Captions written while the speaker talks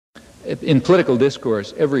In political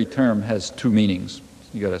discourse, every term has two meanings.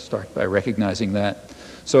 You got to start by recognizing that.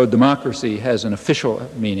 So democracy has an official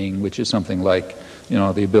meaning, which is something like,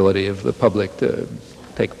 the ability of the public to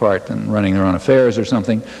take part in running their own affairs or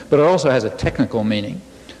something. But it also has a technical meaning,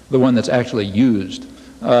 the one that's actually used.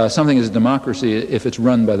 Something is a democracy if it's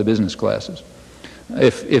run by the business classes.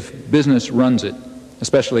 If business runs it,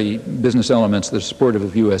 especially business elements that are supportive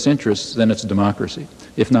of U.S. interests, then it's a democracy.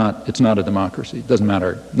 If not, it's not a democracy. It doesn't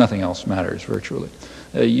matter. Nothing else matters virtually.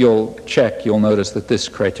 You'll notice that this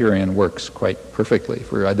criterion works quite perfectly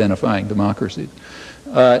for identifying democracies.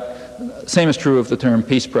 Same is true of the term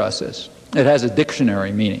peace process. It has a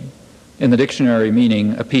dictionary meaning. In the dictionary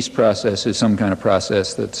meaning, a peace process is some kind of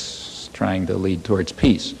process that's trying to lead towards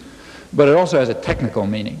peace. But it also has a technical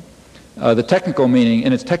meaning. The technical meaning,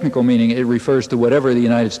 in its technical meaning, it refers to whatever the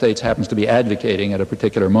United States happens to be advocating at a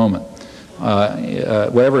particular moment.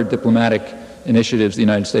 Whatever diplomatic initiatives the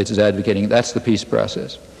United States is advocating, that's the peace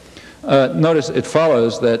process. Notice it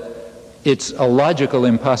follows that it's a logical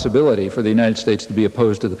impossibility for the United States to be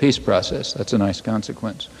opposed to the peace process. That's a nice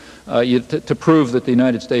consequence. To prove that the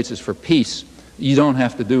United States is for peace, you don't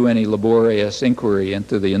have to do any laborious inquiry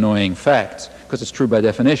into the annoying facts, because it's true by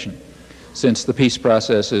definition. Since the peace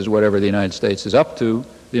process is whatever the United States is up to,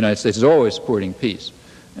 the United States is always supporting peace.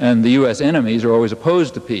 And the U.S. enemies are always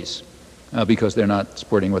opposed to peace because they're not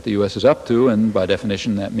supporting what the U.S. is up to, and by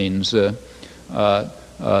definition that means they're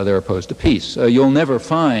opposed to peace. You'll never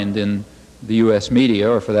find in the U.S. media,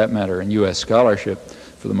 or for that matter in U.S. scholarship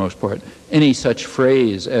for the most part, any such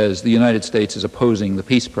phrase as the United States is opposing the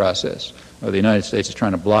peace process, or the United States is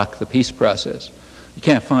trying to block the peace process. You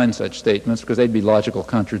can't find such statements because they'd be logical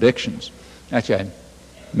contradictions. Actually, I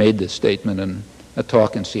made this statement in a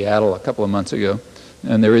talk in Seattle a couple of months ago,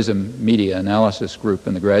 and there is a media analysis group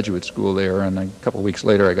in the graduate school there, and a couple of weeks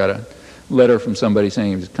later I got a letter from somebody saying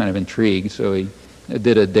he was kind of intrigued, so he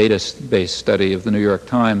did a database study of the New York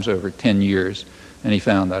Times over 10 years, and he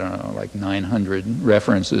found, I don't know, like 900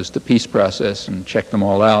 references to peace process and checked them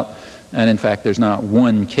all out, and in fact there's not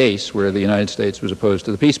one case where the United States was opposed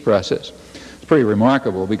to the peace process. It's pretty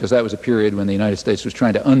remarkable because that was a period when the United States was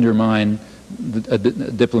trying to undermine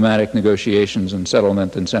diplomatic negotiations and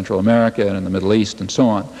settlement in Central America and in the Middle East and so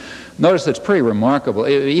on. Notice that it's pretty remarkable.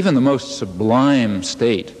 Even the most sublime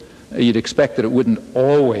state, you'd expect that it wouldn't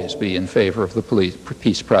always be in favor of the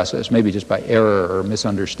peace process, maybe just by error or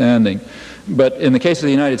misunderstanding. But in the case of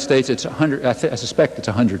the United States, it's 100. I suspect it's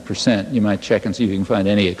 100%. You might check and see if you can find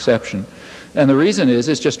any exception. And the reason is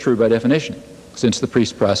it's just true by definition, since the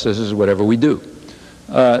peace process is whatever we do.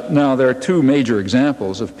 Now, there are two major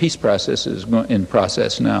examples of peace processes in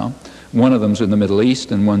process now. One of them's in the Middle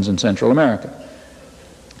East and one's in Central America.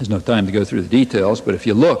 There's no time to go through the details, but if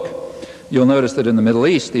you look, you'll notice that in the Middle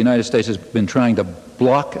East, the United States has been trying to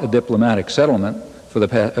block a diplomatic settlement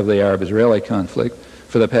of the Arab-Israeli conflict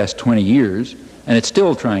for the past 20 years, and it's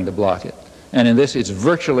still trying to block it. And in this, it's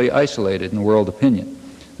virtually isolated in world opinion.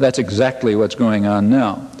 That's exactly what's going on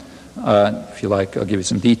now. If you like, I'll give you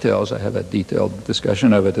some details. I have a detailed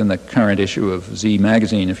discussion of it in the current issue of Z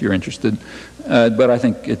magazine, if you're interested. But I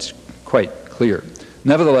think it's quite clear.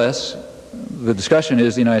 Nevertheless, the discussion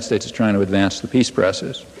is the United States is trying to advance the peace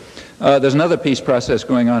process. There's another peace process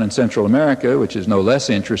going on in Central America, which is no less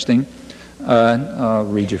interesting. I'll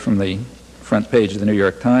read you from the front page of the New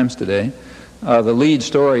York Times today. The lead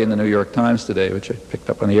story in the New York Times today, which I picked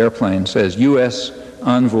up on the airplane, says, U.S.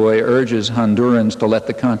 envoy urges Hondurans to let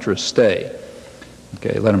the Contras stay.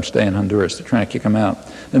 Okay, let them stay in Honduras. They're trying to kick them out.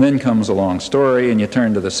 And then comes a long story, and you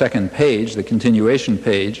turn to the second page, the continuation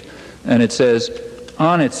page, and it says,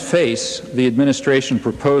 on its face, the administration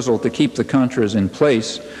proposal to keep the Contras in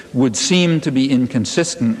place would seem to be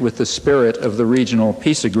inconsistent with the spirit of the regional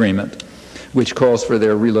peace agreement, which calls for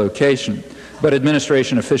their relocation. But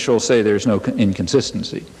administration officials say there's no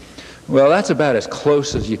inconsistency. Well, that's about as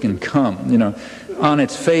close as you can come. You know, on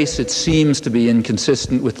its face, it seems to be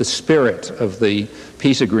inconsistent with the spirit of the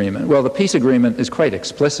peace agreement. Well, the peace agreement is quite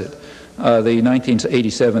explicit. The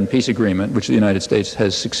 1987 peace agreement, which the United States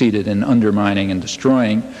has succeeded in undermining and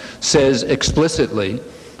destroying, says explicitly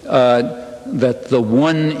that the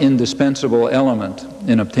one indispensable element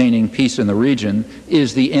in obtaining peace in the region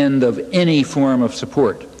is the end of any form of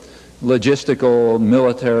support, logistical,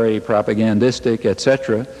 military, propagandistic,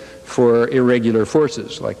 etc., for irregular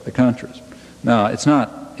forces like the Contras. Now,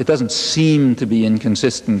 it doesn't seem to be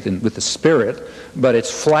inconsistent with the spirit, but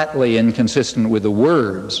it's flatly inconsistent with the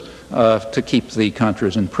words to keep the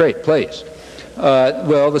Contras in place.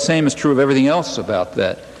 Well, the same is true of everything else about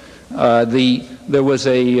that. The There was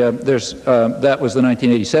that was the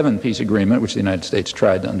 1987 peace agreement, which the United States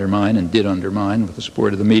tried to undermine and did undermine with the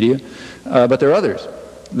support of the media. But there are others.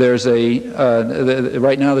 There's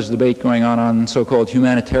right now there's a debate going on so-called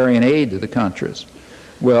humanitarian aid to the Contras.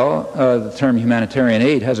 Well, the term humanitarian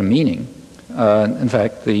aid has a meaning. In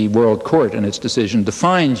fact, the World Court in its decision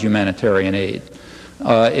defined humanitarian aid.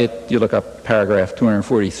 You look up paragraph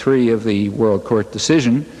 243 of the World Court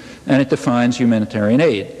decision, and it defines humanitarian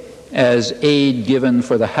aid as aid given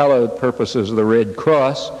for the hallowed purposes of the Red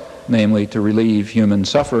Cross, namely to relieve human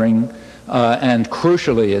suffering, and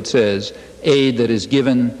crucially it says aid that is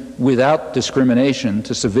given without discrimination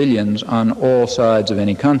to civilians on all sides of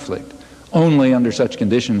any conflict. Only under such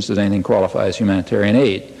conditions does anything qualify as humanitarian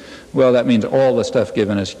aid. Well, that means all the stuff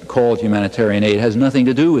given as called humanitarian aid has nothing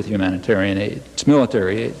to do with humanitarian aid. It's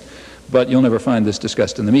military aid. But you'll never find this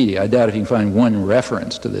discussed in the media. I doubt if you can find one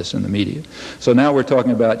reference to this in the media. So now we're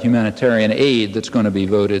talking about humanitarian aid that's going to be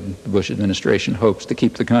voted, the Bush administration hopes, to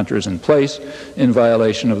keep the Contras in place in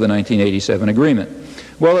violation of the 1987 agreement.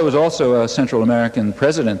 Well, there was also a Central American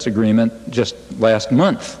President's agreement just last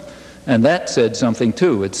month, and that said something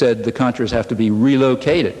too. It said the Contras have to be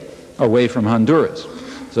relocated away from Honduras.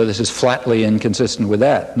 So this is flatly inconsistent with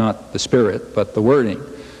that, not the spirit, but the wording.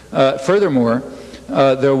 Furthermore,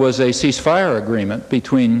 there was a ceasefire agreement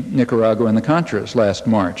between Nicaragua and the Contras last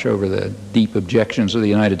March over the deep objections of the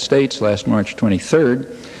United States last March 23rd.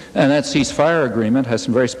 And that ceasefire agreement has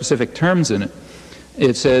some very specific terms in it.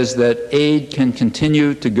 It says that aid can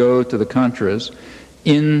continue to go to the Contras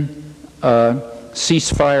in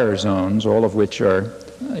ceasefire zones, all of which are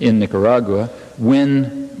in Nicaragua,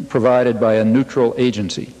 when provided by a neutral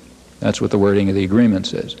agency. That's what the wording of the agreement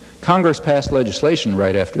says. Congress passed legislation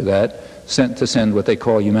right after that to send what they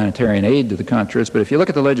call humanitarian aid to the Contras, but if you look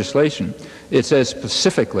at the legislation, it says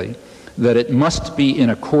specifically that it must be in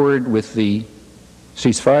accord with the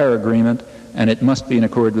ceasefire agreement and it must be in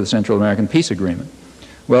accord with the Central American Peace Agreement.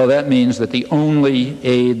 Well, that means that the only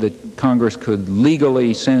aid that Congress could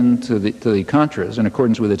legally send to the Contras in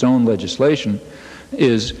accordance with its own legislation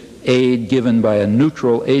is aid given by a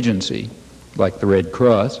neutral agency, like the Red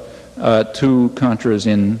Cross, to Contras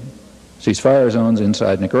in ceasefire zones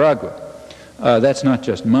inside Nicaragua. That's not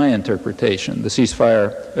just my interpretation. The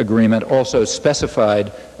ceasefire agreement also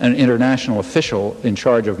specified an international official in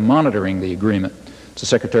charge of monitoring the agreement. It's the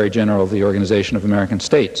Secretary General of the Organization of American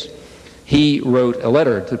States. He wrote a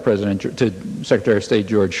letter to Secretary of State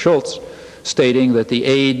George Shultz stating that the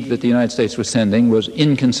aid that the United States was sending was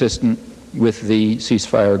inconsistent with the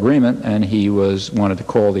ceasefire agreement, and he wanted to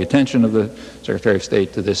call the attention of the Secretary of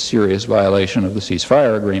State to this serious violation of the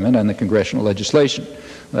ceasefire agreement and the congressional legislation.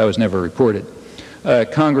 That was never reported.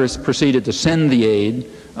 Congress proceeded to send the aid.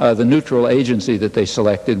 The neutral agency that they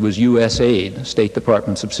selected was USAID, State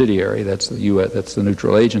Department subsidiary. That's the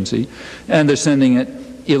neutral agency, and they're sending it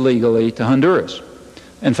illegally to Honduras.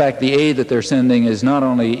 In fact, the aid that they're sending is not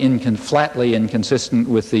only flatly inconsistent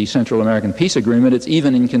with the Central American Peace Agreement, it's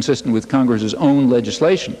even inconsistent with Congress's own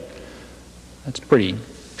legislation. That's pretty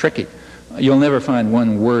tricky. You'll never find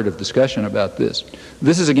one word of discussion about this.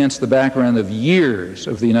 This is against the background of years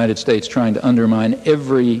of the United States trying to undermine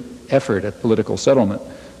every effort at political settlement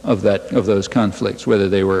of those conflicts, whether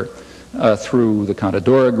they were through the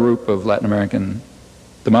Contadora group of Latin American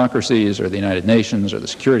democracies, or the United Nations, or the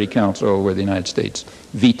Security Council, where the United States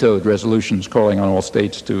vetoed resolutions calling on all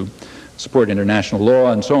states to support international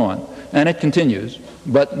law, and so on. And it continues.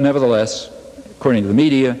 But nevertheless, according to the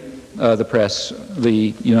media, the press,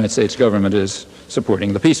 the United States government is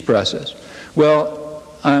supporting the peace process. Well,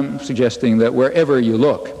 I'm suggesting that wherever you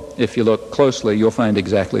look, if you look closely, you'll find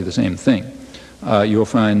exactly the same thing. You'll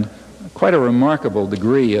find quite a remarkable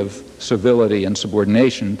degree of civility and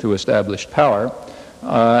subordination to established power,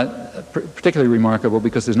 particularly remarkable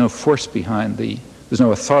because there's no force behind there's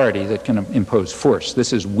no authority that can impose force.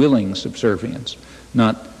 This is willing subservience,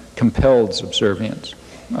 not compelled subservience,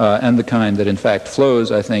 and the kind that in fact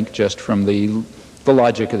flows, I think, just from the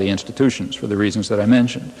logic of the institutions for the reasons that I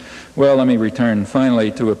mentioned. Well, let me return finally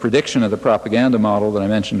to a prediction of the propaganda model that I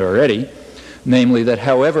mentioned already, namely that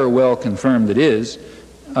however well confirmed it is,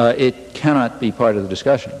 it cannot be part of the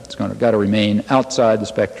discussion. It's got to remain outside the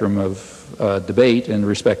spectrum of debate in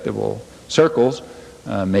respectable circles,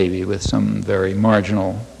 maybe with some very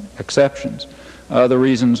marginal exceptions. The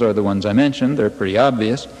reasons are the ones I mentioned. They're pretty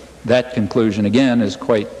obvious. That conclusion, again, is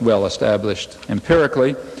quite well established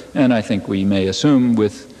empirically, and I think we may assume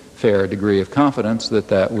with fair degree of confidence that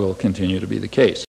that will continue to be the case.